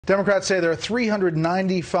Democrats say there are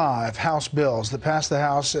 395 House bills that passed the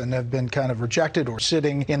House and have been kind of rejected or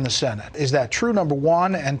sitting in the Senate. Is that true, number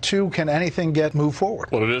one? And two, can anything get moved forward?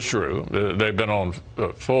 Well, it is true. They've been on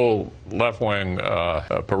full left-wing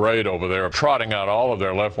parade over there, trotting out all of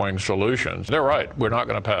their left-wing solutions. They're right. We're not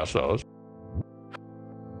going to pass those.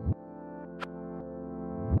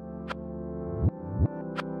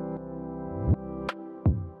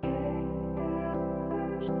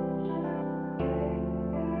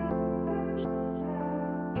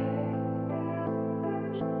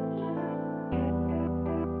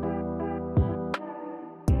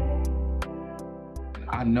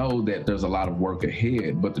 I know that there's a lot of work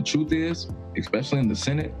ahead, but the truth is, especially in the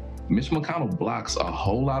Senate, Mitch McConnell blocks a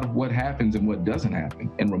whole lot of what happens and what doesn't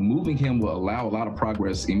happen. And removing him will allow a lot of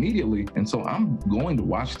progress immediately. And so I'm going to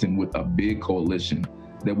Washington with a big coalition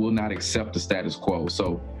that will not accept the status quo.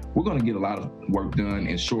 So we're going to get a lot of work done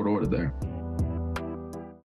in short order there.